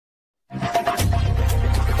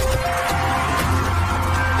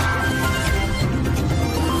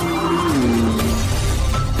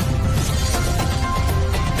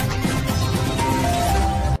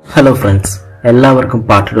Hello friends, എല്ലാവർക്കും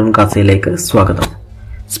പാർട്ടിഡോൺ കാസയിലേക്ക് സ്വാഗതം.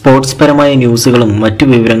 Sports പരമായ ന്യൂസുകളും മറ്റു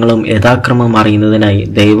വിവരങ്ങളും യഥാക്രമം അറിയുന്നതിനായി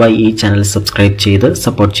ദയവായി ഈ ചാനൽ സബ്സ്ക്രൈബ് ചെയ്ത്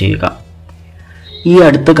സപ്പോർട്ട് ചെയ്യുക. ഈ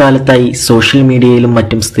അടുത്ത കാലത്തായി സോഷ്യൽ മീഡിയയിലും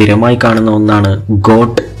മറ്റും സ്ഥിരമായി കാണുന്ന ഒന്നാണ്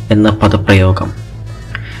ഗോട്ട് എന്ന പദപ്രയോഗം.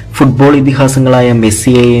 ഫുട്ബോൾ ഇതിഹാസങ്ങളായ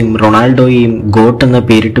മെസ്സിയെയും റൊണാൾഡോയെയും ഗോട്ട് എന്ന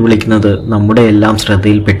പേരിട്ട് വിളിക്കുന്നത് നമ്മുടെ എല്ലാം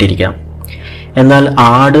ശ്രദ്ധയിൽപ്പെട്ടിരിക്കാം. എന്നാൽ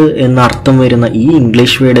ആട് എന്ന അർത്ഥം വരുന്ന ഈ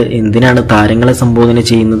ഇംഗ്ലീഷ് വേർഡ് എന്തിനാണ് താരങ്ങളെ സംബോധന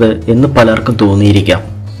ചെയ്യുന്നത് എന്ന് പലർക്കും തോന്നിയിരിക്കാം.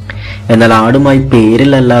 എന്നാൽ ആടുമായി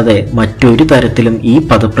പേരിലല്ലാതെ മറ്റൊരു തരത്തിലും ഈ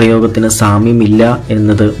പദപ്രയോഗത്തിന് സാമ്യമില്ല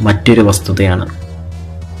എന്നത് മറ്റൊരു വസ്തുതയാണ്.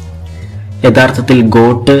 യഥാർത്ഥത്തിൽ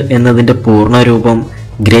ഗോട്ട് എന്നതിന്റെ പൂർണ്ണരൂപം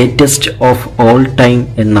ഗ്രേറ്റസ്റ്റ് ഓഫ് ഓൾ ടൈം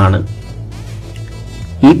എന്നാണ്.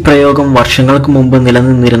 ഈ പ്രയോഗം വർഷങ്ങൾക്ക് മുമ്പ്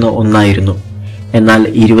നിലനിന്നിരുന്ന ഒന്നായിരുന്നു. എന്നാൽ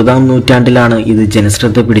 20-ാം നൂറ്റാണ്ടിലാണ് ഇത്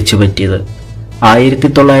ജനശ്രദ്ധ പിടിച്ചു പറ്റിയത്.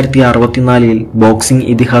 1964 ബോക്സിംഗ്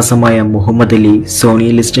ഇതിഹാസമായ മുഹമ്മദ് അലി സോണി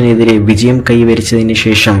ലിസ്റ്റിനെതിരെ വിജയം കൈവരിച്ചതിന്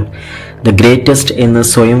ശേഷം ദ ഗ്രേറ്റസ്റ്റ് എന്ന്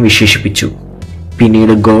സ്വയം വിശേഷിപ്പിച്ചു.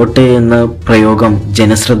 പിന്നീട് ഗോട്ട് എന്ന പ്രയോഗം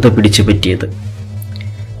ജനശ്രദ്ധ പിടിച്ചു പറ്റിയത്.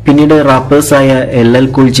 പിന്നീട് റാപ്പേഴ്സായ LL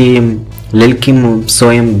കൂൾ ജെയും ലിൽ കിമ്മും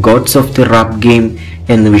സ്വയം God's of the rap game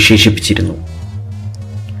എന്ന് വിശേഷിപ്പിച്ചിരുന്നു.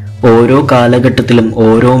 ഓരോ കാലഘട്ടത്തിലും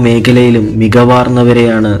ഓരോ മേഖലയിലും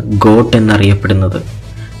മികവാർന്നവരെയാണ് ഗോട്ട് എന്നറിയപ്പെടുന്നത്.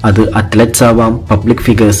 അത് അത്ലറ്റ്സ് ആവാം, പബ്ലിക്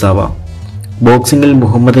ഫിഗേഴ്സ് ആവാം. ബോക്സിംഗിൽ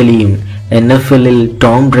മുഹമ്മദ് അലിയും, NFL-ൽ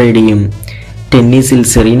ടോം ബ്രേഡിയും, ടെന്നീസിൽ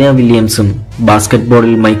സെറീന വില്യംസും,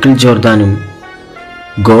 ബാസ്കറ്റ്ബോളിൽ മൈക്കിൾ ജോർദാനും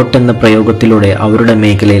ഗോട്ട് എന്ന പ്രയോഗത്തിലൂടെ അവരുടെ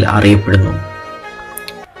മേഖലയിൽ അറിയപ്പെടുന്നു.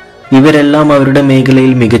 ഇവരെല്ലാം അവരുടെ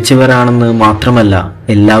മേഖലയിൽ മികച്ചവരാണെന്ന് മാത്രമല്ല,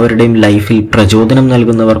 എല്ലാവരുടെയും ലൈഫിൽ പ്രചോദനം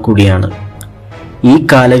നൽകുന്നവർ കൂടിയാണ്. ഈ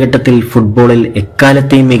കാലഘട്ടത്തിൽ ഫുട്ബോളിൽ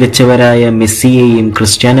എക്കാലത്തെയും മികച്ചവരായ മെസ്സിയെയും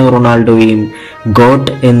ക്രിസ്ത്യാനോ റൊണാൾഡോയെയും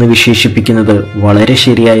ഗോട്ട് എന്ന് വിശേഷിപ്പിക്കുന്നത് വളരെ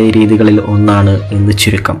ശരിയായ രീതികളിൽ ഒന്നാണ് എന്ന്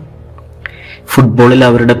ചുരുക്കം. ഫുട്ബോളിൽ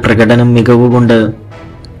അവരുടെ പ്രകടനം മികവുകൊണ്ട്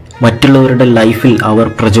മറ്റുള്ളവരുടെ ലൈഫിൽ അവർ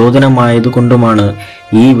പ്രചോദനമായതുകൊണ്ടുമാണ്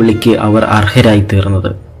ഈ വിളിക്ക് അവർ അർഹരായി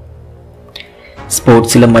തീർന്നത്.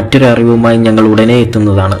 സ്പോർട്സിലെ മറ്റൊരു അറിവുമായി ഞങ്ങൾ ഉടനെ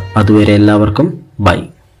എത്തുന്നതാണ്. അതുവരെ എല്ലാവർക്കും ബൈ.